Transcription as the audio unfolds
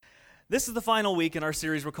This is the final week in our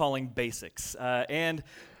series we're calling Basics. And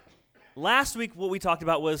last week what we talked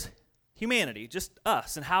about was humanity, just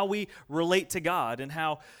us, and how we relate to God, and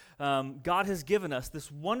how God has given us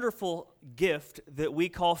this wonderful gift that we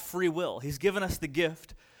call free will. He's given us the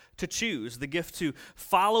gift to choose, the gift to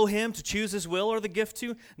follow Him, to choose His will, or the gift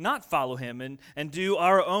to not follow Him and do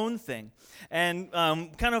our own thing. And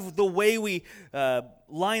kind of the way we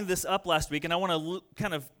lined this up last week, and I want to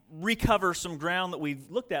kind of recover some ground that we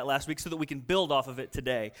looked at last week so that we can build off of it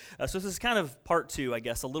today. So this is kind of part two, I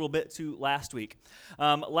guess, a little bit to last week.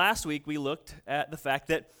 Last week we looked at the fact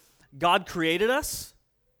that God created us.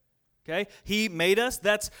 Okay, He made us.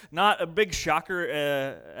 That's not a big shocker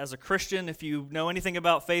as a Christian. If you know anything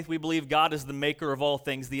about faith, we believe God is the maker of all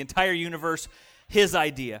things, the entire universe, His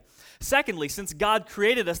idea. Secondly, since God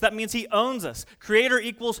created us, that means He owns us. Creator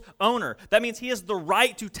equals owner. That means He has the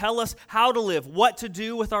right to tell us how to live, what to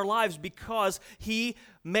do with our lives, because He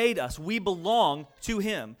made us. We belong to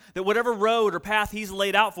Him. That whatever road or path He's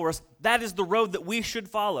laid out for us, that is the road that we should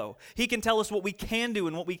follow. He can tell us what we can do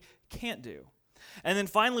and what we can't do. And then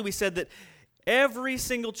finally, we said that every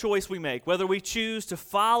single choice we make, whether we choose to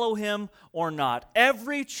follow Him or not,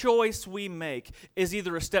 every choice we make is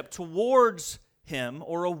either a step towards Him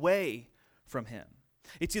or away from Him.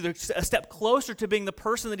 It's either a step closer to being the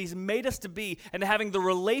person that He's made us to be and to having the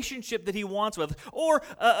relationship that He wants with, or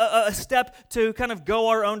a step to kind of go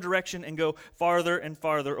our own direction and go farther and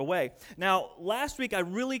farther away. Now, last week I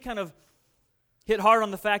really kind of hit hard on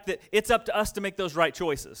the fact that it's up to us to make those right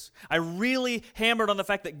choices. I really hammered on the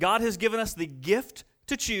fact that God has given us the gift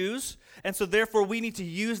to choose, and so therefore we need to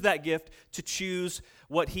use that gift to choose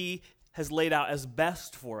what He has laid out as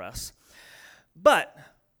best for us. But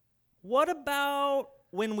what about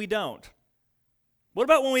when we don't? What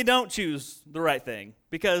about when we don't choose the right thing?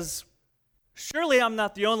 Because surely I'm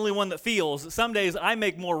not the only one that feels that some days I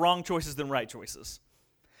make more wrong choices than right choices.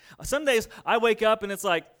 Some days I wake up and it's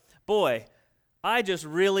like, boy, I just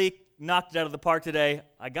really knocked it out of the park today.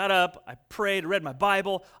 I got up, I prayed, read my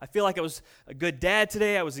Bible. I feel like I was a good dad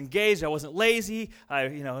today. I was engaged. I wasn't lazy.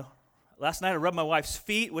 Last night I rubbed my wife's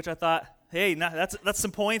feet, which I thought, hey, that's some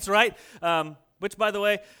points, right? Which, by the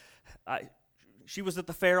way, she was at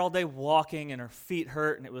the fair all day walking, and her feet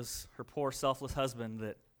hurt, and it was her poor, selfless husband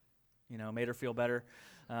that, made her feel better.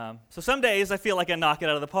 So some days I feel like I knock it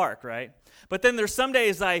out of the park, right? But then there's some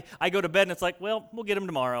days I go to bed and it's like, well, we'll get him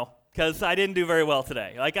tomorrow because I didn't do very well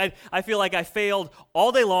today. Like I feel like I failed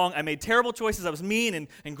all day long. I made terrible choices. I was mean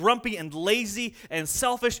and grumpy and lazy and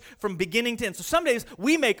selfish from beginning to end. So some days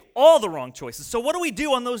we make all the wrong choices. So what do we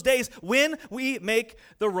do on those days when we make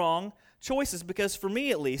the wrong choices? Because for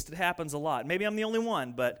me at least, it happens a lot. Maybe I'm the only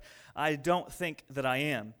one, but I don't think that I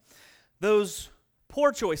am. Those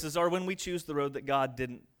poor choices are when we choose the road that God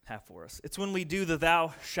didn't have for us. It's when we do the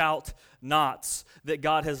thou shalt nots that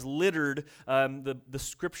God has littered the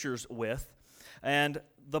scriptures with. And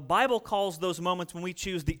the Bible calls those moments when we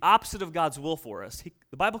choose the opposite of God's will for us.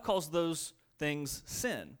 The Bible calls those things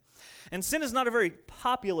sin. And sin is not a very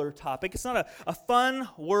popular topic. It's not a fun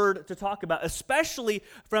word to talk about, especially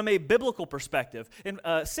from a biblical perspective. And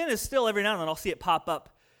sin is still, every now and then, I'll see it pop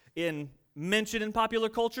up mentioned in popular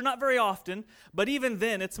culture, not very often, but even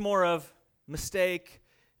then it's more of mistake.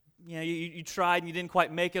 You tried and you didn't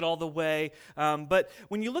quite make it all the way. But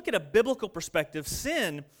when you look at a biblical perspective,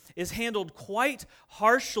 sin is handled quite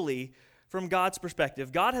harshly from God's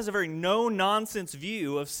perspective. God has a very no-nonsense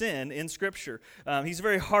view of sin in Scripture. He's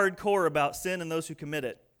very hardcore about sin and those who commit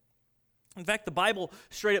it. In fact, the Bible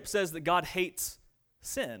straight up says that God hates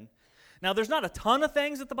sin. Now, there's not a ton of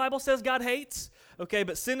things that the Bible says God hates, okay,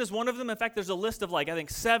 but sin is one of them. In fact, there's a list of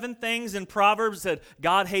 7 things in Proverbs that said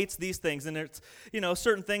God hates these things. And it's,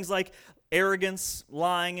 certain things like arrogance,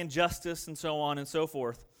 lying, injustice, and so on and so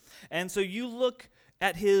forth. And so you look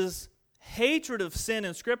at His hatred of sin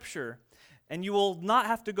in Scripture, and you will not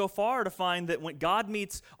have to go far to find that when God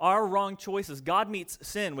meets our wrong choices, God meets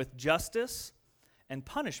sin with justice and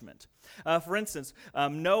punishment. For instance,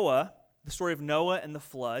 Noah, the story of Noah and the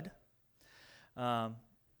flood,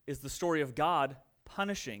 is the story of God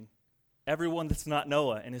punishing everyone that's not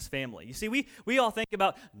Noah and his family. You see, we all think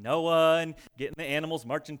about Noah and getting the animals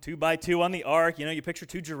marching 2 by 2 on the ark. You picture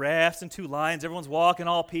 2 giraffes and 2 lions. Everyone's walking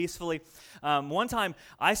all peacefully. One time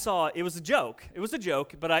I saw, it was a joke. It was a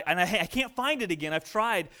joke, but I can't find it again. I've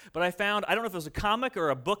tried, but I found, I don't know if it was a comic or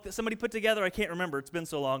a book that somebody put together. I can't remember. It's been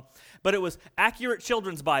so long. But it was Accurate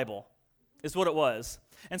Children's Bible is what it was.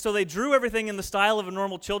 And so they drew everything in the style of a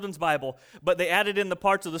normal children's Bible, but they added in the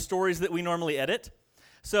parts of the stories that we normally edit.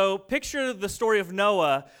 So picture the story of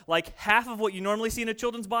Noah like half of what you normally see in a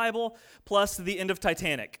children's Bible plus the end of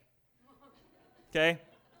Titanic. Okay?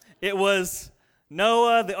 It was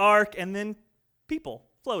Noah, the ark, and then people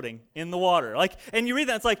floating in the water. And you read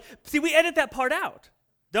that, it's like, see, we edit that part out,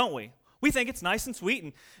 don't we? We think it's nice and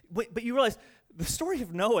sweet, but you realize the story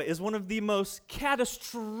of Noah is one of the most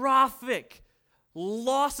catastrophic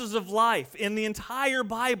losses of life in the entire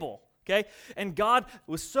Bible, okay? And God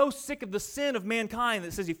was so sick of the sin of mankind that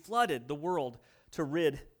it says he flooded the world to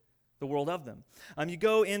rid the world of them. You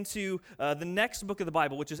go into the next book of the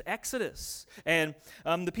Bible, which is Exodus, and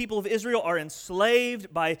the people of Israel are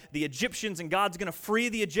enslaved by the Egyptians, and God's going to free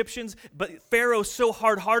the Egyptians, but Pharaoh's so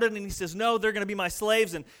hard-hearted, and he says, no, they're going to be my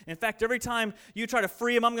slaves, and in fact, every time you try to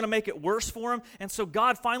free them, I'm going to make it worse for them, and so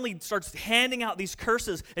God finally starts handing out these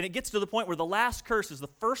curses, and it gets to the point where the last curse is the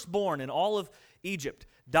firstborn in all of Egypt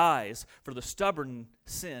dies for the stubborn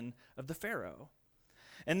sin of the Pharaoh.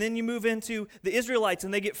 And then you move into the Israelites,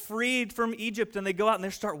 and they get freed from Egypt, and they go out and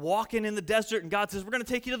they start walking in the desert, and God says, we're going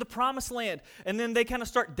to take you to the promised land. And then they kind of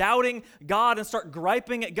start doubting God and start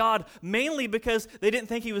griping at God, mainly because they didn't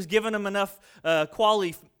think he was giving them enough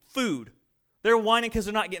quality food. They're whining because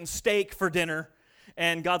they're not getting steak for dinner.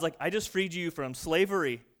 And God's like, I just freed you from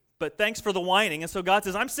slavery, but thanks for the whining. And so God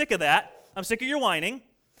says, I'm sick of that. I'm sick of your whining.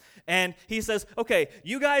 And he says, okay,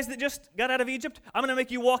 you guys that just got out of Egypt, I'm going to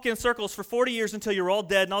make you walk in circles for 40 years until you're all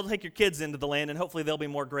dead, and I'll take your kids into the land, and hopefully they'll be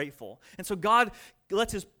more grateful. And so God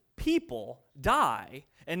lets his people die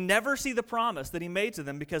and never see the promise that he made to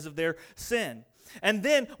them because of their sin. And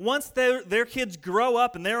then once their kids grow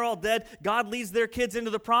up and they're all dead, God leads their kids into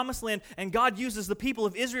the promised land, and God uses the people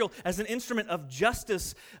of Israel as an instrument of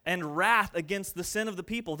justice and wrath against the sin of the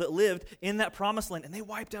people that lived in that promised land. And they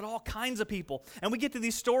wiped out all kinds of people. And we get to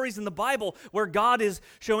these stories in the Bible where God is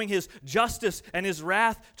showing his justice and his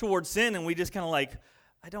wrath towards sin, and we just kind of like,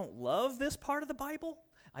 I don't love this part of the Bible.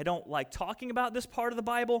 I don't like talking about this part of the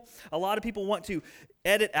Bible. A lot of people want to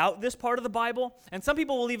edit out this part of the Bible. And some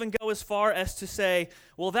people will even go as far as to say,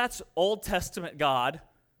 well, that's Old Testament God.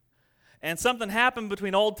 And something happened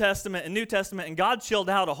between Old Testament and New Testament, and God chilled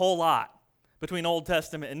out a whole lot between Old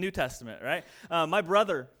Testament and New Testament, right? My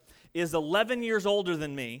brother is 11 years older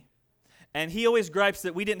than me, and he always gripes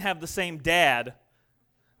that we didn't have the same dad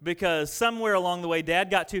because somewhere along the way, Dad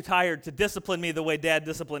got too tired to discipline me the way Dad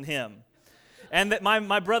disciplined him. And that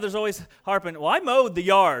my brother's always harping, well, I mowed the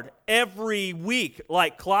yard every week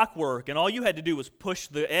like clockwork, and all you had to do was push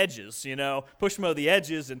the edges, push mow the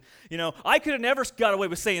edges. And, I could have never got away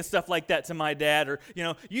with saying stuff like that to my dad. Or,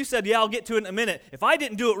 you said, yeah, I'll get to it in a minute. If I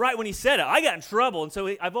didn't do it right when he said it, I got in trouble. And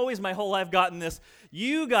so I've always my whole life gotten this,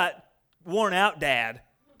 you got worn out, Dad,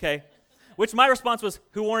 okay? Which my response was,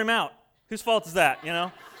 who wore him out? Whose fault is that,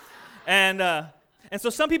 And so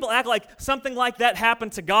some people act like something like that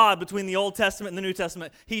happened to God between the Old Testament and the New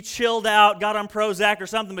Testament. He chilled out, got on Prozac or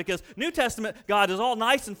something, because New Testament God is all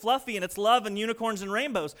nice and fluffy, and it's love and unicorns and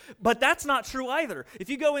rainbows. But that's not true either. If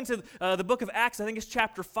you go into the book of Acts, I think it's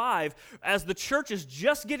chapter 5, as the church is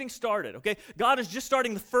just getting started, okay? God is just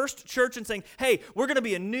starting the first church and saying, hey, we're going to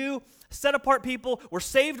be a new set-apart people. We're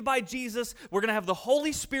saved by Jesus. We're going to have the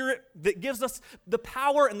Holy Spirit that gives us the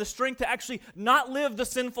power and the strength to actually not live the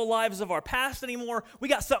sinful lives of our past anymore. We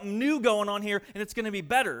got something new going on here, and it's going to be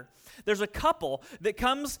better. There's a couple that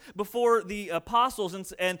comes before the apostles,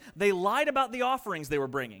 and they lied about the offerings they were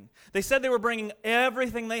bringing. They said they were bringing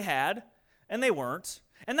everything they had, and they weren't.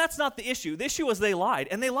 And that's not the issue. The issue was they lied,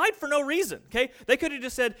 and they lied for no reason, okay? They could have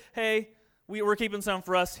just said, hey, we're keeping some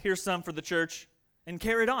for us. Here's some for the church. And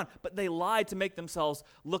carried on. But they lied to make themselves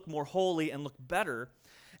look more holy and look better.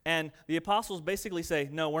 And the apostles basically say,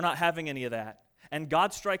 no, we're not having any of that. And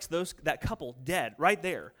God strikes that couple dead right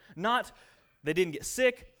there. Not they didn't get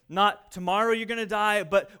sick, not tomorrow you're going to die,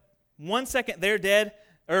 but 1 second they're dead,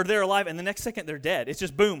 or they're alive, and the next second they're dead. It's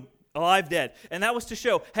just boom, alive, dead. And that was to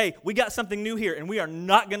show, hey, we got something new here, and we are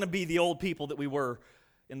not going to be the old people that we were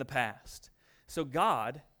in the past. So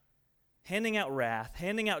God, handing out wrath,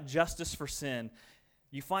 handing out justice for sin,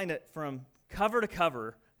 you find it from cover to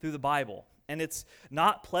cover through the Bible. And it's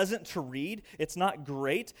not pleasant to read. It's not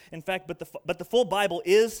great. In fact, but the full Bible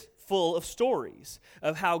is full of stories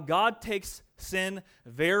of how God takes sin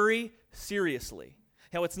very seriously.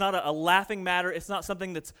 How it's not a laughing matter. It's not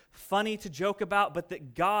something that's funny to joke about, but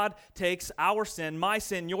that God takes our sin, my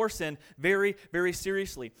sin, your sin, very, very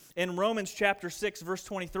seriously. In Romans chapter 6, verse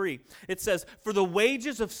 23, it says, for the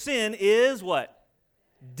wages of sin is what?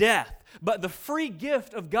 Death. But the free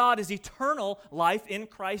gift of God is eternal life in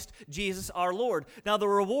Christ Jesus our Lord. Now the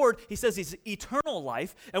reward, he says, is eternal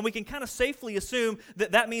life, and we can kind of safely assume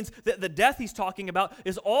that means that the death he's talking about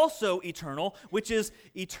is also eternal, which is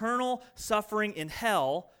eternal suffering in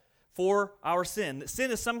hell for our sin, that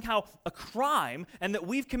sin is somehow a crime, and that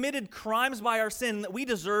we've committed crimes by our sin, and that we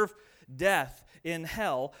deserve death in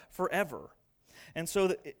hell forever. And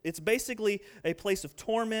so it's basically a place of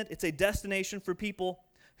torment. It's a destination for people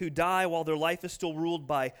who die while their life is still ruled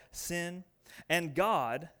by sin. And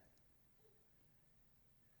God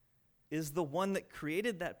is the one that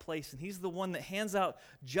created that place, and He's the one that hands out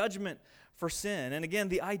judgment for sin. And again,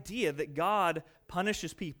 the idea that God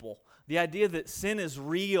punishes people, the idea that sin is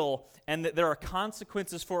real and that there are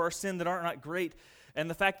consequences for our sin that are not great, and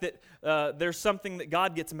the fact that there's something that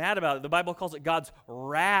God gets mad about. The Bible calls it God's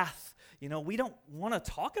wrath. You know, we don't want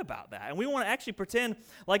to talk about that. And we want to actually pretend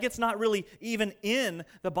like it's not really even in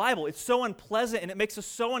the Bible. It's so unpleasant, and it makes us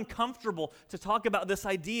so uncomfortable to talk about this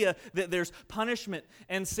idea that there's punishment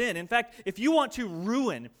and sin. In fact, if you want to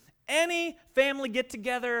ruin any family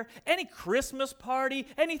get-together, any Christmas party,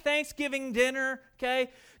 any Thanksgiving dinner,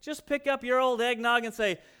 okay, just pick up your old eggnog and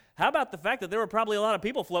say, how about the fact that there were probably a lot of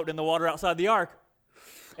people floating in the water outside the ark?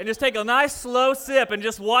 And just take a nice slow sip and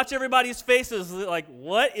just watch everybody's faces like,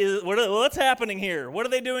 what's happening here? What are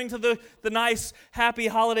they doing to the nice, happy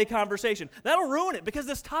holiday conversation? That'll ruin it because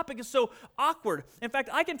this topic is so awkward. In fact,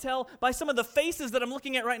 I can tell by some of the faces that I'm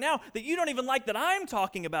looking at right now that you don't even like that I'm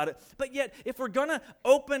talking about it. But yet, if we're going to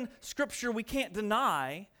open Scripture, we can't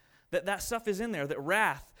deny that stuff is in there, that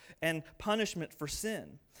wrath and punishment for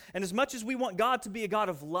sin. And as much as we want God to be a God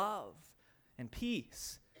of love and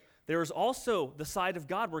peace, there is also the side of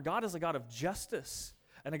God where God is a God of justice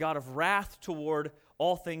and a God of wrath toward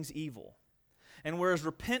all things evil. And whereas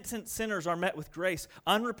repentant sinners are met with grace,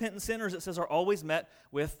 unrepentant sinners, it says, are always met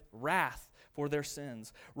with wrath for their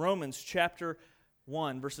sins. Romans chapter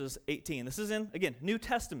 1, verses 18. This is in, again, New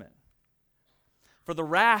Testament. For the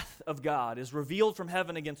wrath of God is revealed from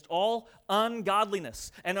heaven against all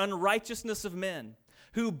ungodliness and unrighteousness of men,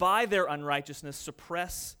 who by their unrighteousness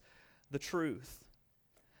suppress the truth.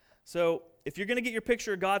 So, if you're going to get your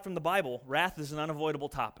picture of God from the Bible, wrath is an unavoidable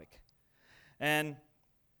topic. And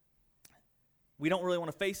we don't really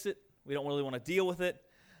want to face it. We don't really want to deal with it.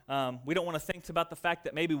 We don't want to think about the fact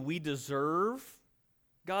that maybe we deserve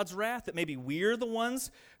God's wrath, that maybe we're the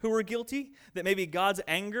ones who are guilty, that maybe God's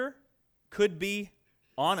anger could be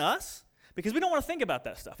on us. Because we don't want to think about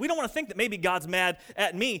that stuff. We don't want to think that maybe God's mad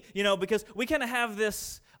at me, because we kind of have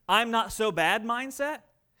this I'm not so bad mindset.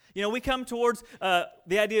 We come towards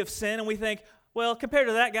the idea of sin and we think, well, compared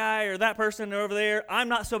to that guy or that person over there, I'm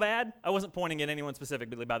not so bad. I wasn't pointing at anyone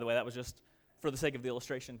specifically, by the way. That was just for the sake of the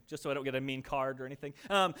illustration, just so I don't get a mean card or anything.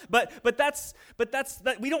 But that's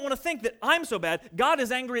we don't want to think that I'm so bad. God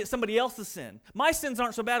is angry at somebody else's sin. My sins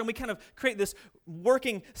aren't so bad, and we kind of create this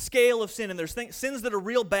working scale of sin, and there's sins that are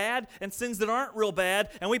real bad and sins that aren't real bad,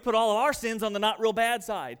 and we put all of our sins on the not real bad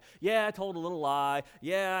side. Yeah, I told a little lie.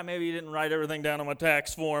 Yeah, maybe you didn't write everything down on my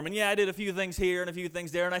tax form, and yeah, I did a few things here and a few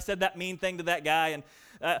things there, and I said that mean thing to that guy, and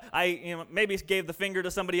I maybe gave the finger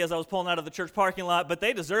to somebody as I was pulling out of the church parking lot, but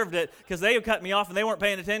they deserved it because they cut me off and they weren't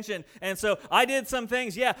paying attention. And so I did some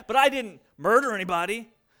things, yeah, but I didn't murder anybody.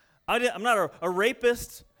 I'm not a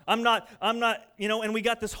rapist. I'm not, and we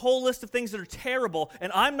got this whole list of things that are terrible,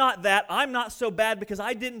 and I'm not that. I'm not so bad because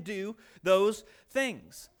I didn't do those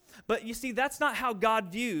things. But you see, that's not how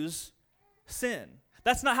God views sin.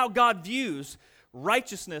 That's not how God views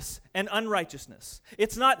righteousness and unrighteousness.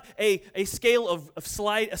 It's not a scale of a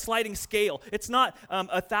sliding scale. It's not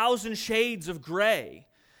 1,000 shades of gray.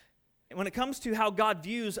 And when it comes to how God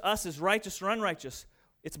views us as righteous or unrighteous,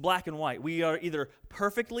 it's black and white. We are either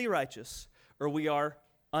perfectly righteous or we are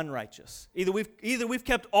unrighteous. Either we've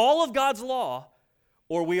kept all of God's law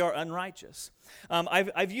or we are unrighteous.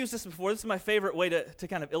 I've used this before. This is my favorite way to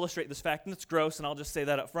kind of illustrate this fact, and it's gross, and I'll just say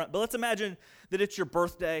that up front. But let's imagine that it's your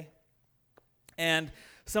birthday, and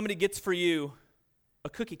somebody gets for you a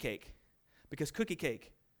cookie cake, because cookie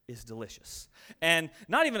cake is delicious. And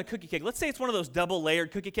not even a cookie cake. Let's say it's one of those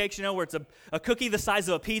double-layered cookie cakes, where it's a cookie the size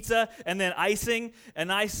of a pizza, and then icing, a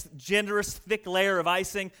nice, generous, thick layer of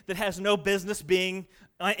icing that has no business being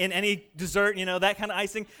in any dessert, that kind of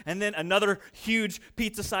icing, and then another huge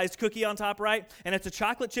pizza-sized cookie on top, right? And it's a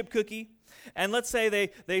chocolate chip cookie. And let's say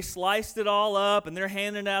they sliced it all up, and they're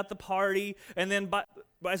handing it out at the party, and then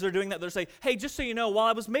as they're doing that, they're saying, hey, just so you know, while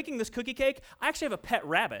I was making this cookie cake, I actually have a pet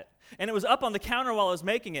rabbit. And it was up on the counter while I was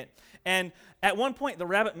making it. And at one point, the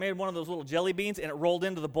rabbit made one of those little jelly beans, and it rolled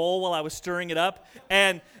into the bowl while I was stirring it up.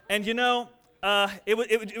 And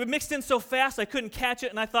it mixed in so fast I couldn't catch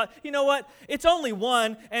it. And I thought, you know what? It's only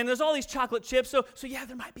one, and there's all these chocolate chips. So yeah,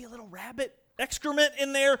 there might be a little rabbit excrement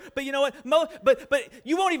in there, but you know what? But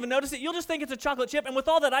you won't even notice it. You'll just think it's a chocolate chip, and with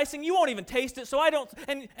all that icing, you won't even taste it. So I don't.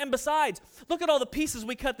 And besides, look at all the pieces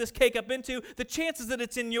we cut this cake up into. The chances that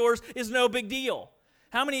it's in yours is no big deal.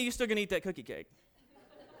 How many of you still gonna eat that cookie cake?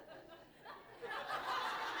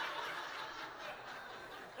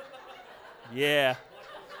 Yeah.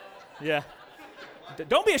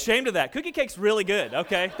 Don't be ashamed of that. Cookie cake's really good,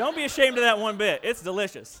 okay? Don't be ashamed of that one bit. It's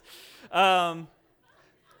delicious. But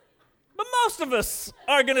most of us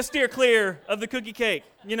are going to steer clear of the cookie cake,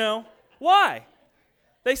 you know. Why?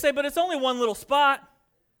 They say, but it's only one little spot.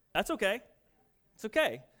 That's okay. It's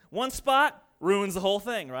okay. One spot ruins the whole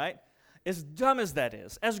thing, right? As dumb as that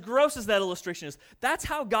is, as gross as that illustration is, that's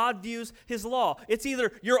how God views his law. It's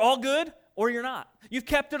either you're all good or you're not. You've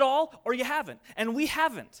kept it all or you haven't. And we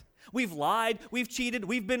haven't. We've lied, we've cheated,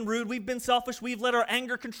 we've been rude, we've been selfish, we've let our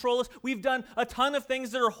anger control us, we've done a ton of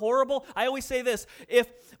things that are horrible. I always say this, if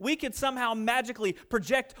we could somehow magically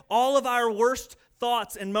project all of our worst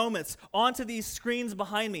thoughts and moments onto these screens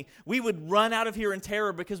behind me, we would run out of here in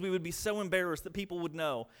terror because we would be so embarrassed that people would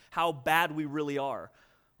know how bad we really are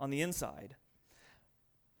on the inside.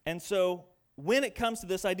 And so when it comes to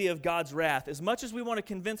this idea of God's wrath, as much as we want to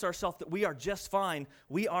convince ourselves that we are just fine,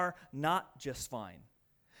 we are not just fine.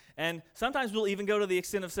 And sometimes we'll even go to the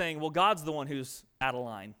extent of saying, well, God's the one who's out of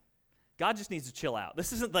line. God just needs to chill out.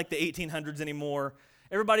 This isn't like the 1800s anymore.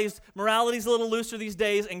 Everybody's morality's a little looser these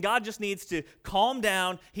days, and God just needs to calm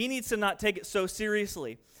down. He needs to not take it so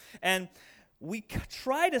seriously. And we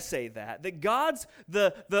try to say that God's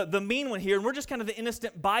the mean one here, and we're just kind of the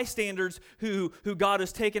innocent bystanders who God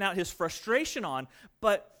has taken out his frustration on.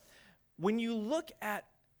 But when you look at,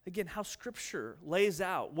 again, how Scripture lays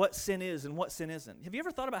out what sin is and what sin isn't, have you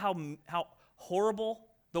ever thought about how horrible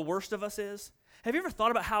the worst of us is? Have you ever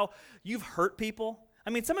thought about how you've hurt people? I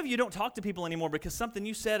mean, some of you don't talk to people anymore because something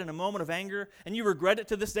you said in a moment of anger, and you regret it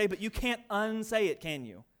to this day, but you can't unsay it, can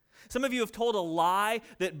you? Some of you have told a lie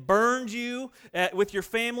that burned you with your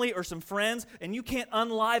family or some friends, and you can't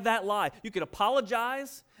unlie that lie. You could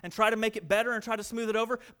apologize and try to make it better and try to smooth it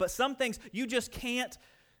over, but some things you just can't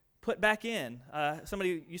put back in.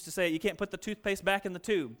 Somebody used to say you can't put the toothpaste back in the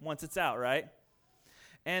tube once it's out, right?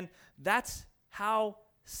 And that's how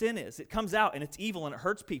sin is. It comes out and it's evil and it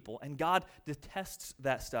hurts people, and God detests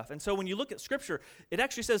that stuff. And so when you look at Scripture, it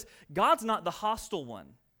actually says God's not the hostile one.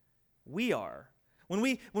 We are. When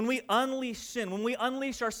we unleash sin, when we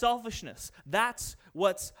unleash our selfishness, that's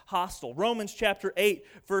what's hostile. Romans chapter 8,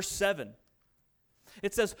 verse 7.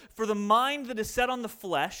 It says, for the mind that is set on the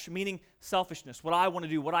flesh, meaning selfishness, what I want to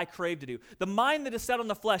do, what I crave to do, the mind that is set on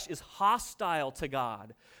the flesh is hostile to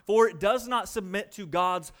God, for it does not submit to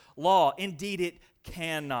God's law. Indeed, it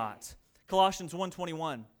cannot. Colossians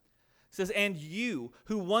 1:21 says, and you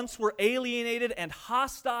who once were alienated and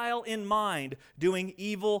hostile in mind, doing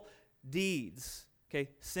evil deeds. Okay,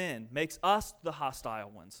 sin makes us the hostile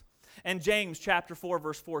ones. And James chapter 4,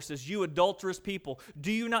 verse 4 says, you adulterous people,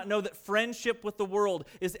 do you not know that friendship with the world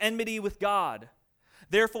is enmity with God?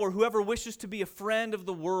 Therefore, whoever wishes to be a friend of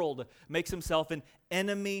the world makes himself an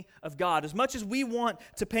enemy of God. As much as we want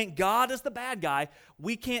to paint God as the bad guy,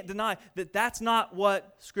 we can't deny that that's not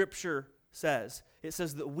what Scripture says. It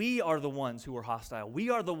says that we are the ones who are hostile. We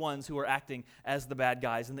are the ones who are acting as the bad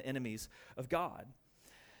guys and the enemies of God.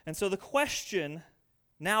 And so the question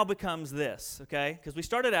now becomes this, okay? Because we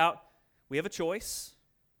started out, we have a choice.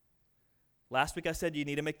 Last week I said you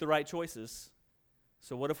need to make the right choices.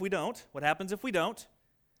 So what if we don't? What happens if we don't?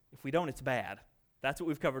 If we don't, it's bad. That's what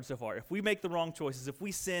we've covered so far. If we make the wrong choices, if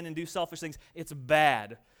we sin and do selfish things, it's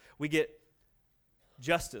bad. We get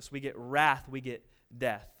justice, we get wrath, we get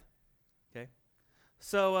death, okay?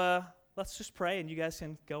 So let's just pray, and you guys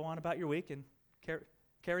can go on about your week and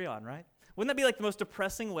carry on, right? Wouldn't that be like the most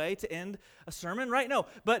depressing way to end a sermon, right? No,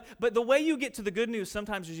 but the way you get to the good news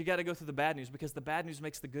sometimes is you got to go through the bad news, because the bad news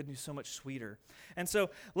makes the good news so much sweeter. And so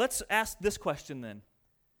let's ask this question then.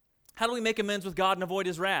 How do we make amends with God and avoid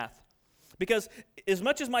his wrath? Because as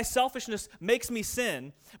much as my selfishness makes me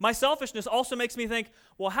sin, my selfishness also makes me think,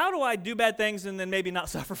 well, how do I do bad things and then maybe not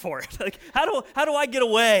suffer for it? Like, how do I get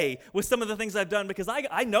away with some of the things I've done? Because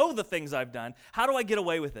I know the things I've done. How do I get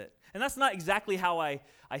away with it? And that's not exactly how I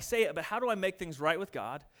say it, but how do I make things right with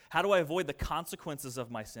God? How do I avoid the consequences of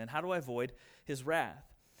my sin? How do I avoid his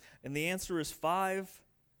wrath? And the answer is 5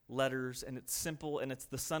 letters, and it's simple, and it's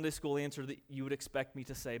the Sunday school answer that you would expect me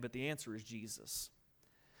to say, but the answer is Jesus.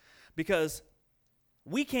 Because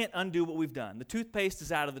we can't undo what we've done. The toothpaste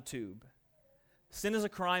is out of the tube. Sin is a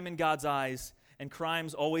crime in God's eyes, and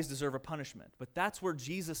crimes always deserve a punishment. But that's where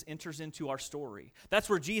Jesus enters into our story. That's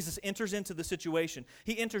where Jesus enters into the situation.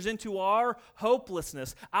 He enters into our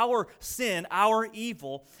hopelessness, our sin, our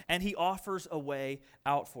evil, and he offers a way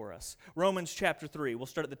out for us. Romans chapter 3, we'll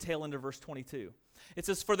start at the tail end of verse 22. It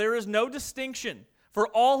says, "For there is no distinction, for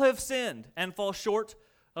all have sinned and fall short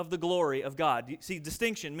of the glory of God." You see,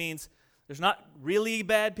 distinction means there's not really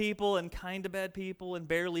bad people and kind of bad people and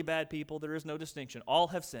barely bad people. There is no distinction. All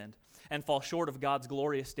have sinned and fall short of God's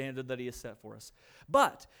glorious standard that he has set for us.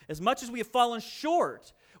 But as much as we have fallen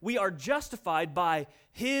short, we are justified by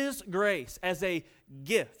his grace as a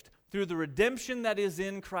gift through the redemption that is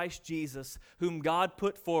in Christ Jesus, whom God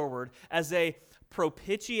put forward as a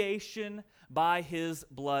propitiation by his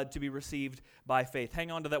blood to be received by faith. Hang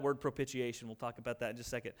on to that word propitiation. We'll talk about that in just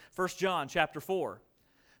a second. 1 John chapter 4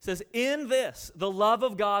 says, "In this the love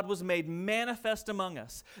of God was made manifest among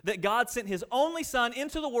us, that God sent his only Son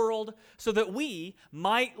into the world so that we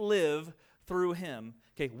might live through him."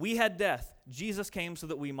 Okay, we had death. Jesus came so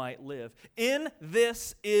that we might live. In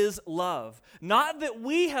this is love. Not that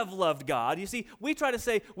we have loved God. You see, we try to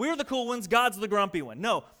say we're the cool ones, God's the grumpy one.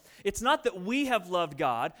 No, it's not that we have loved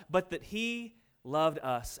God, but that he loved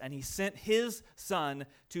us, and he sent his Son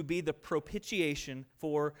to be the propitiation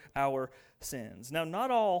for our sins. Now, not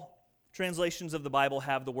all translations of the Bible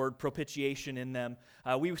have the word propitiation in them.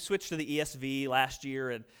 We switched to the ESV last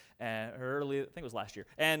year, or early, I think it was last year,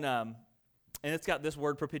 and it's got this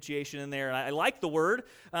word propitiation in there. And I like the word,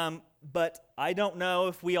 but I don't know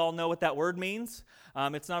if we all know what that word means.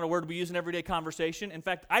 It's not a word we use in everyday conversation. In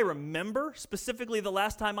fact, I remember specifically the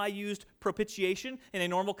last time I used propitiation in a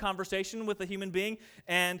normal conversation with a human being,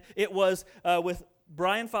 and it was with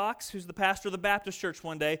Brian Fox, who's the pastor of the Baptist church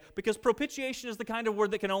one day, because propitiation is the kind of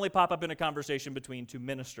word that can only pop up in a conversation between two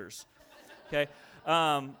ministers. Okay?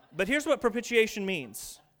 But here's what propitiation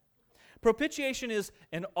means. Propitiation is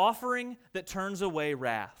an offering that turns away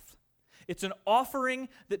wrath. It's an offering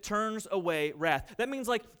that turns away wrath. That means,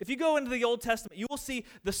 like, if you go into the Old Testament, you will see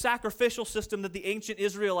the sacrificial system that the ancient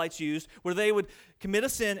Israelites used, where they would commit a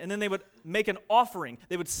sin and then they would make an offering.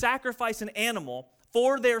 They would sacrifice an animal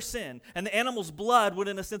for their sin, and the animal's blood would,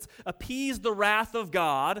 in a sense, appease the wrath of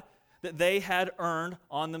God that they had earned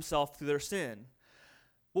on themselves through their sin.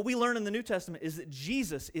 What we learn in the New Testament is that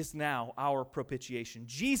Jesus is now our propitiation.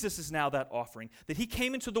 Jesus is now that offering, that he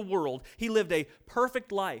came into the world. He lived a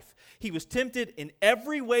perfect life. He was tempted in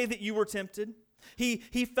every way that you were tempted.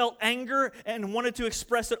 He felt anger and wanted to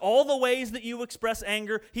express it all the ways that you express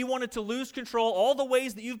anger. He wanted to lose control all the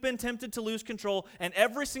ways that you've been tempted to lose control. And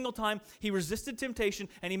every single time he resisted temptation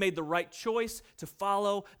and he made the right choice to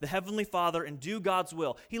follow the Heavenly Father and do God's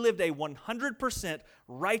will. He lived a 100%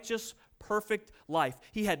 righteous, perfect life.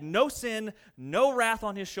 He had no sin, no wrath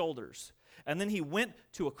on his shoulders. And then he went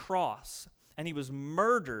to a cross and he was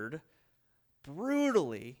murdered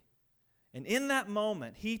brutally. And in that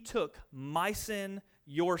moment, he took my sin,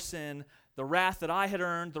 your sin, the wrath that I had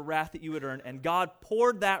earned, the wrath that you had earned, and God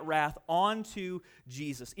poured that wrath onto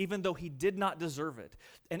Jesus, even though he did not deserve it.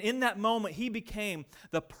 And in that moment, he became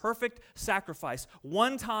the perfect sacrifice,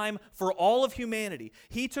 one time for all of humanity.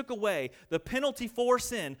 He took away the penalty for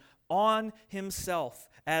sin on himself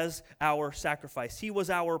as our sacrifice. He was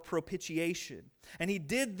our propitiation. And he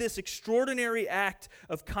did this extraordinary act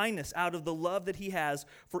of kindness out of the love that he has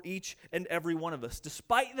for each and every one of us.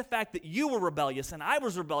 Despite the fact that you were rebellious and I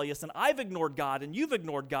was rebellious and I've ignored God and you've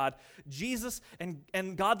ignored God, Jesus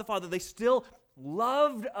and God the Father, they still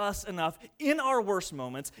loved us enough in our worst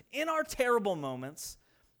moments, in our terrible moments,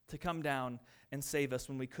 to come down and save us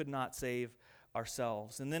when we could not save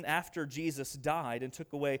ourselves. And then after Jesus died and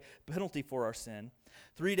took away the penalty for our sin,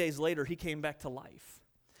 3 days later, he came back to life.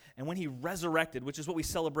 And when he resurrected, which is what we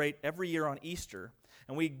celebrate every year on Easter,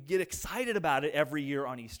 and we get excited about it every year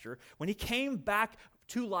on Easter, when he came back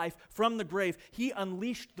to life from the grave, he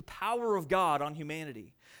unleashed the power of God on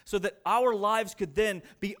humanity so that our lives could then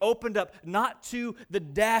be opened up not to the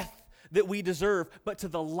death that we deserve, but to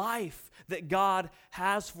the life that God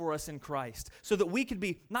has for us in Christ, so that we could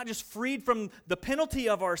be not just freed from the penalty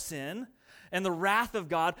of our sin and the wrath of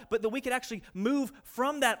God, but that we could actually move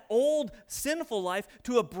from that old sinful life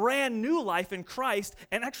to a brand new life in Christ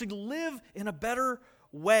and actually live in a better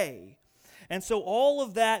way. And so all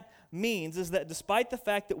of that means is that despite the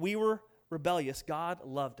fact that we were rebellious, God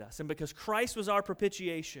loved us. And because Christ was our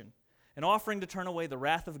propitiation, an offering to turn away the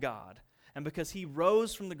wrath of God, and because he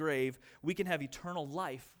rose from the grave, we can have eternal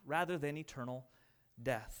life rather than eternal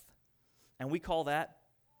death. And we call that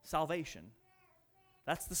salvation.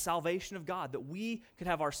 That's the salvation of God, that we could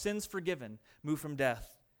have our sins forgiven, move from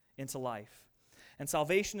death into life. And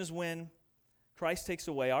salvation is when Christ takes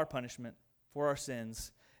away our punishment for our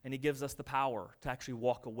sins, and he gives us the power to actually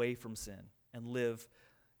walk away from sin and live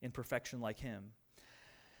in perfection like him.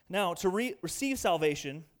 Now, to receive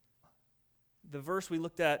salvation, the verse we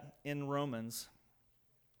looked at in Romans,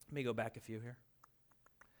 let me go back a few here.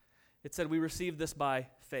 It said we receive this by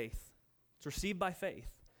faith. It's received by faith.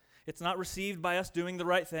 It's not received by us doing the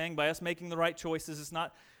right thing, by us making the right choices. It's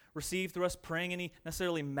not received through us praying any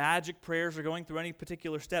necessarily magic prayers or going through any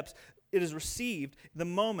particular steps. It is received the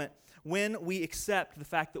moment when we accept the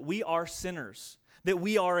fact that we are sinners, that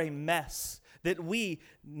we are a mess, that we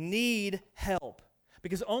need help.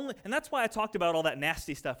 Because and that's why I talked about all that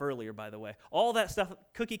nasty stuff earlier, by the way. All that stuff,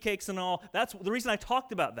 cookie cakes and all, that's the reason I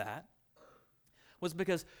talked about that was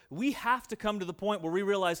because we have to come to the point where we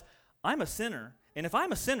realize I'm a sinner, and if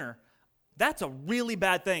I'm a sinner, that's a really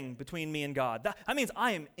bad thing between me and God. That means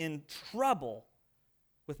I am in trouble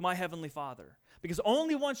with my Heavenly Father. Because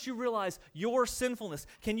only once you realize your sinfulness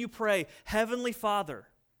can you pray, Heavenly Father,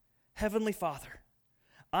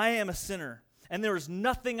 I am a sinner, and there is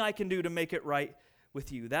nothing I can do to make it right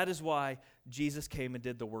with you. That is why Jesus came and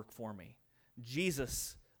did the work for me.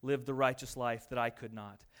 Jesus lived the righteous life that I could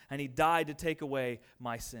not, and he died to take away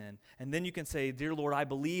my sin. And then you can say, Dear Lord, I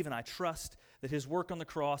believe and I trust that his work on the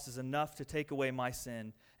cross is enough to take away my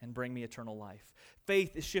sin and bring me eternal life.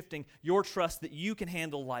 Faith is shifting your trust that you can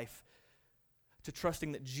handle life to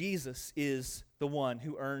trusting that Jesus is the one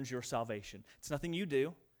who earns your salvation. It's nothing you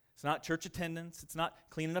do. It's not church attendance. It's not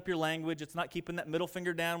cleaning up your language. It's not keeping that middle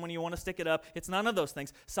finger down when you want to stick it up. It's none of those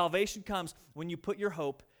things. Salvation comes when you put your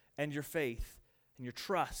hope and your faith and your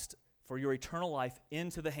trust for your eternal life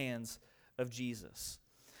into the hands of Jesus.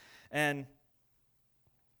 And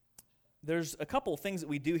there's a couple of things that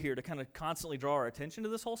we do here to kind of constantly draw our attention to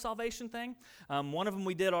this whole salvation thing. One of them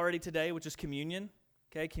we did already today, which is communion.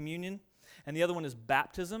 Okay, communion. And the other one is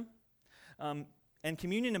baptism. And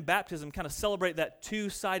communion and baptism kind of celebrate that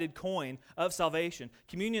two-sided coin of salvation.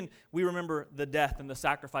 Communion, we remember the death and the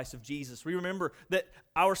sacrifice of Jesus. We remember that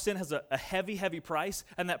our sin has a heavy, heavy price,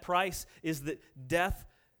 and that price is that death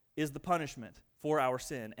is the punishment for our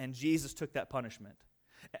sin, and Jesus took that punishment.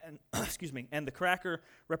 And, and the cracker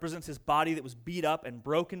represents his body that was beat up and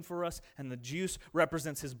broken for us, and the juice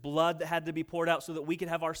represents his blood that had to be poured out so that we could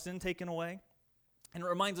have our sin taken away. And it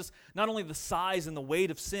reminds us not only the size and the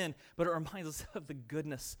weight of sin, but it reminds us of the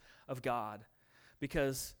goodness of God.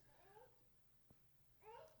 Because,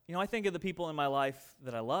 I think of the people in my life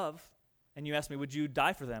that I love, and you ask me, would you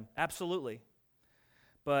die for them? Absolutely.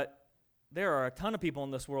 But there are a ton of people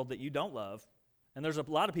in this world that you don't love. And there's a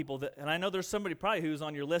lot of people that, and I know there's somebody probably who's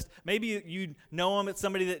on your list. Maybe you know them. It's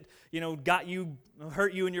somebody that,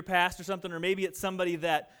 hurt you in your past or something, or maybe it's somebody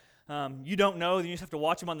that you don't know, then you just have to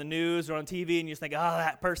watch them on the news or on TV, and you just think, oh,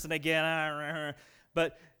 that person again.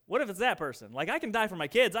 But what if it's that person? Like, I can die for my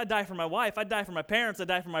kids. I'd die for my wife. I'd die for my parents. I'd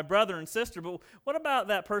die for my brother and sister. But what about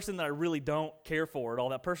that person that I really don't care for at all,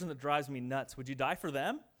 that person that drives me nuts? Would you die for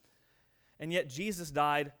them? And yet Jesus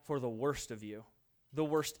died for the worst of you, the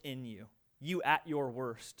worst in you, you at your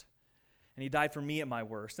worst. And he died for me at my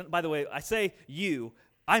worst. And by the way, I say you,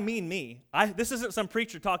 I mean me. This isn't some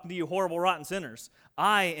preacher talking to you horrible, rotten sinners.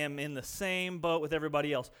 I am in the same boat with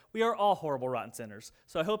everybody else. We are all horrible, rotten sinners.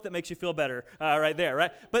 So I hope that makes you feel better right there,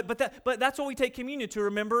 right? But that's what we take communion to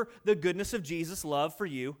remember the goodness of Jesus' love for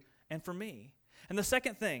you and for me. And the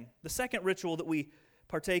second ritual that we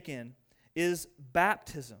partake in is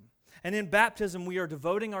baptism. And in baptism, we are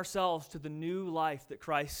devoting ourselves to the new life that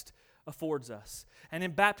Christ affords us. And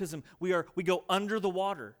in baptism, we go under the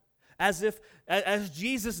water. As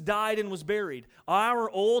Jesus died and was buried, our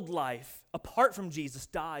old life, apart from Jesus,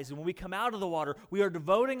 dies. And when we come out of the water, we are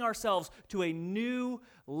devoting ourselves to a new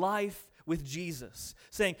life with Jesus,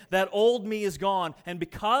 saying that old me is gone, and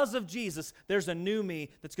because of Jesus, there's a new me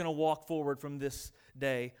that's going to walk forward from this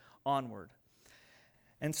day onward.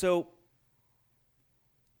 And so,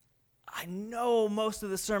 I know most of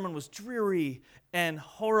the sermon was dreary and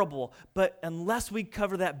horrible, but unless we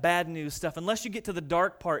cover that bad news stuff, unless you get to the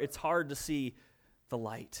dark part, it's hard to see the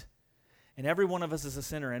light. And every one of us is a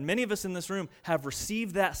sinner, and many of us in this room have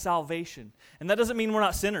received that salvation. And that doesn't mean we're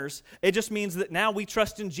not sinners. It just means that now we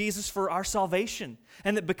trust in Jesus for our salvation,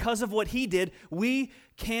 and that because of what he did, we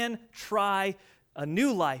can try a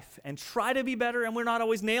new life and try to be better, and we're not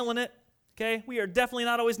always nailing it. Okay, we are definitely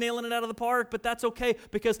not always nailing it out of the park, but that's okay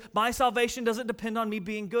because my salvation doesn't depend on me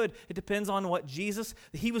being good. It depends on what Jesus,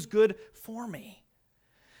 he was good for me.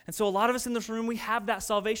 And so a lot of us in this room, we have that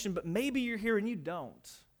salvation, but maybe you're here and you don't.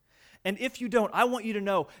 And if you don't, I want you to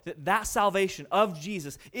know that salvation of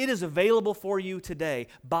Jesus, it is available for you today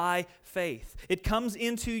by faith. It comes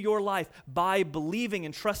into your life by believing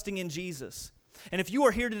and trusting in Jesus. And if you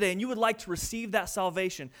are here today and you would like to receive that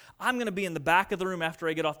salvation, I'm going to be in the back of the room after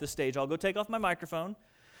I get off the stage. I'll go take off my microphone,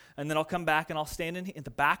 and then I'll come back and I'll stand in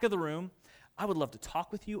the back of the room. I would love to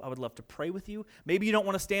talk with you. I would love to pray with you. Maybe you don't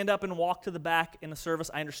want to stand up and walk to the back in the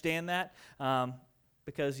service. I understand that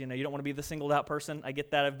because you don't want to be the singled out person. I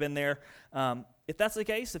get that. I've been there. If that's the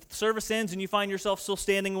case, if the service ends and you find yourself still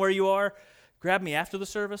standing where you are, grab me after the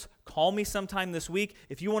service. Call me sometime this week.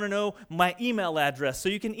 If you want to know my email address so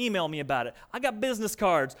you can email me about it. I got business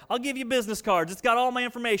cards. I'll give you business cards. It's got all my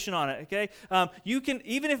information on it, okay? You can,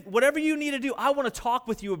 even if whatever you need to do, I want to talk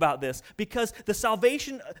with you about this because the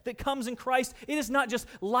salvation that comes in Christ, it is not just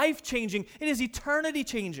life-changing, it is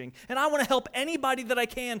eternity-changing. And I want to help anybody that I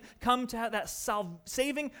can come to have that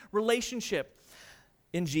saving relationship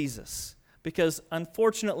in Jesus because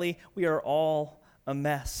unfortunately, we are all a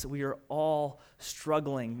mess. We are all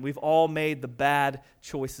struggling. We've all made the bad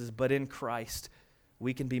choices, but in Christ,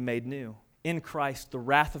 we can be made new. In Christ, the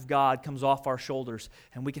wrath of God comes off our shoulders,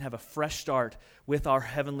 and we can have a fresh start with our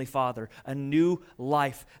Heavenly Father, a new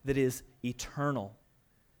life that is eternal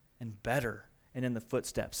and better and in the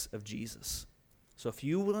footsteps of Jesus. So if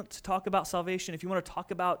you want to talk about salvation, if you want to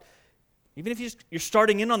talk about, even if you're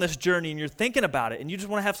starting in on this journey and you're thinking about it and you just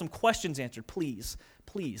want to have some questions answered, please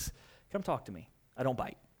come talk to me. I don't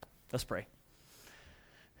bite. Let's pray.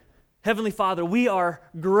 Heavenly Father, we are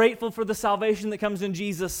grateful for the salvation that comes in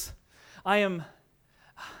Jesus. I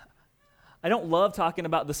don't love talking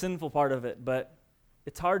about the sinful part of it, but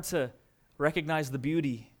it's hard to recognize the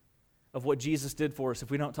beauty of what Jesus did for us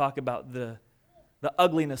if we don't talk about the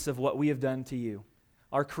ugliness of what we have done to you.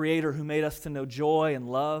 Our Creator who made us to know joy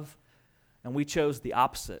and love, and we chose the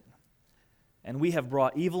opposite. And we have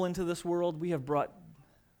brought evil into this world. We have brought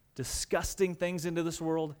disgusting things into this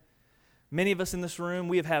world. Many of us in this room,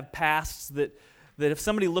 we have had pasts that if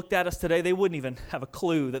somebody looked at us today, they wouldn't even have a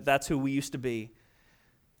clue that that's who we used to be.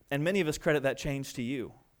 And many of us credit that change to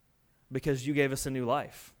you because you gave us a new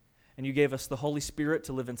life. And you gave us the Holy Spirit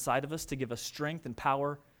to live inside of us, to give us strength and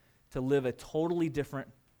power to live a totally different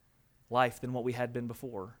life than what we had been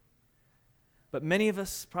before. But many of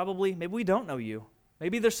us maybe we don't know you.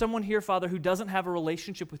 Maybe there's someone here, Father, who doesn't have a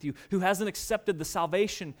relationship with you, who hasn't accepted the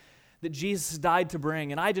salvation that Jesus died to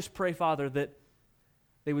bring. And I just pray, Father, that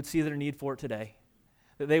they would see their need for it today,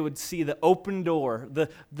 that they would see the open door,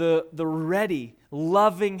 the ready,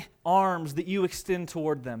 loving arms that you extend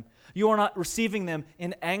toward them. You are not receiving them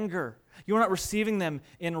in anger. You are not receiving them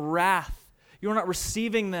in wrath. You are not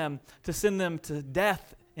receiving them to send them to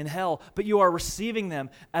death in hell, but you are receiving them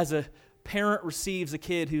as a parent receives a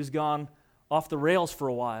kid who's gone off the rails for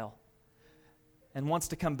a while and wants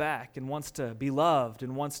to come back and wants to be loved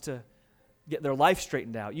and wants to get their life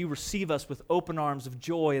straightened out. You receive us with open arms of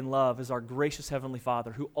joy and love as our gracious Heavenly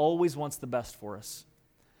Father who always wants the best for us.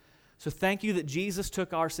 So thank you that Jesus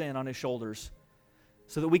took our sin on his shoulders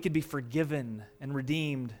so that we could be forgiven and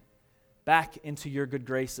redeemed back into your good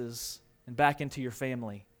graces and back into your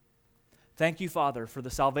family. Thank you, Father, for the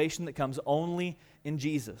salvation that comes only in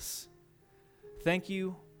Jesus. Thank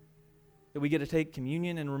you that we get to take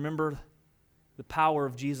communion and remember the power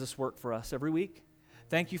of Jesus' work for us every week.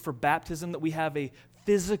 Thank you for baptism, that we have a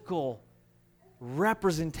physical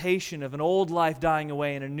representation of an old life dying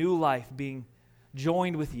away and a new life being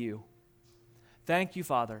joined with you. Thank you,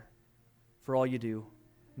 Father, for all you do.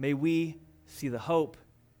 May we see the hope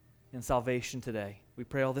in salvation today. We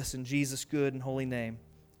pray all this in Jesus' good and holy name.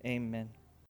 Amen.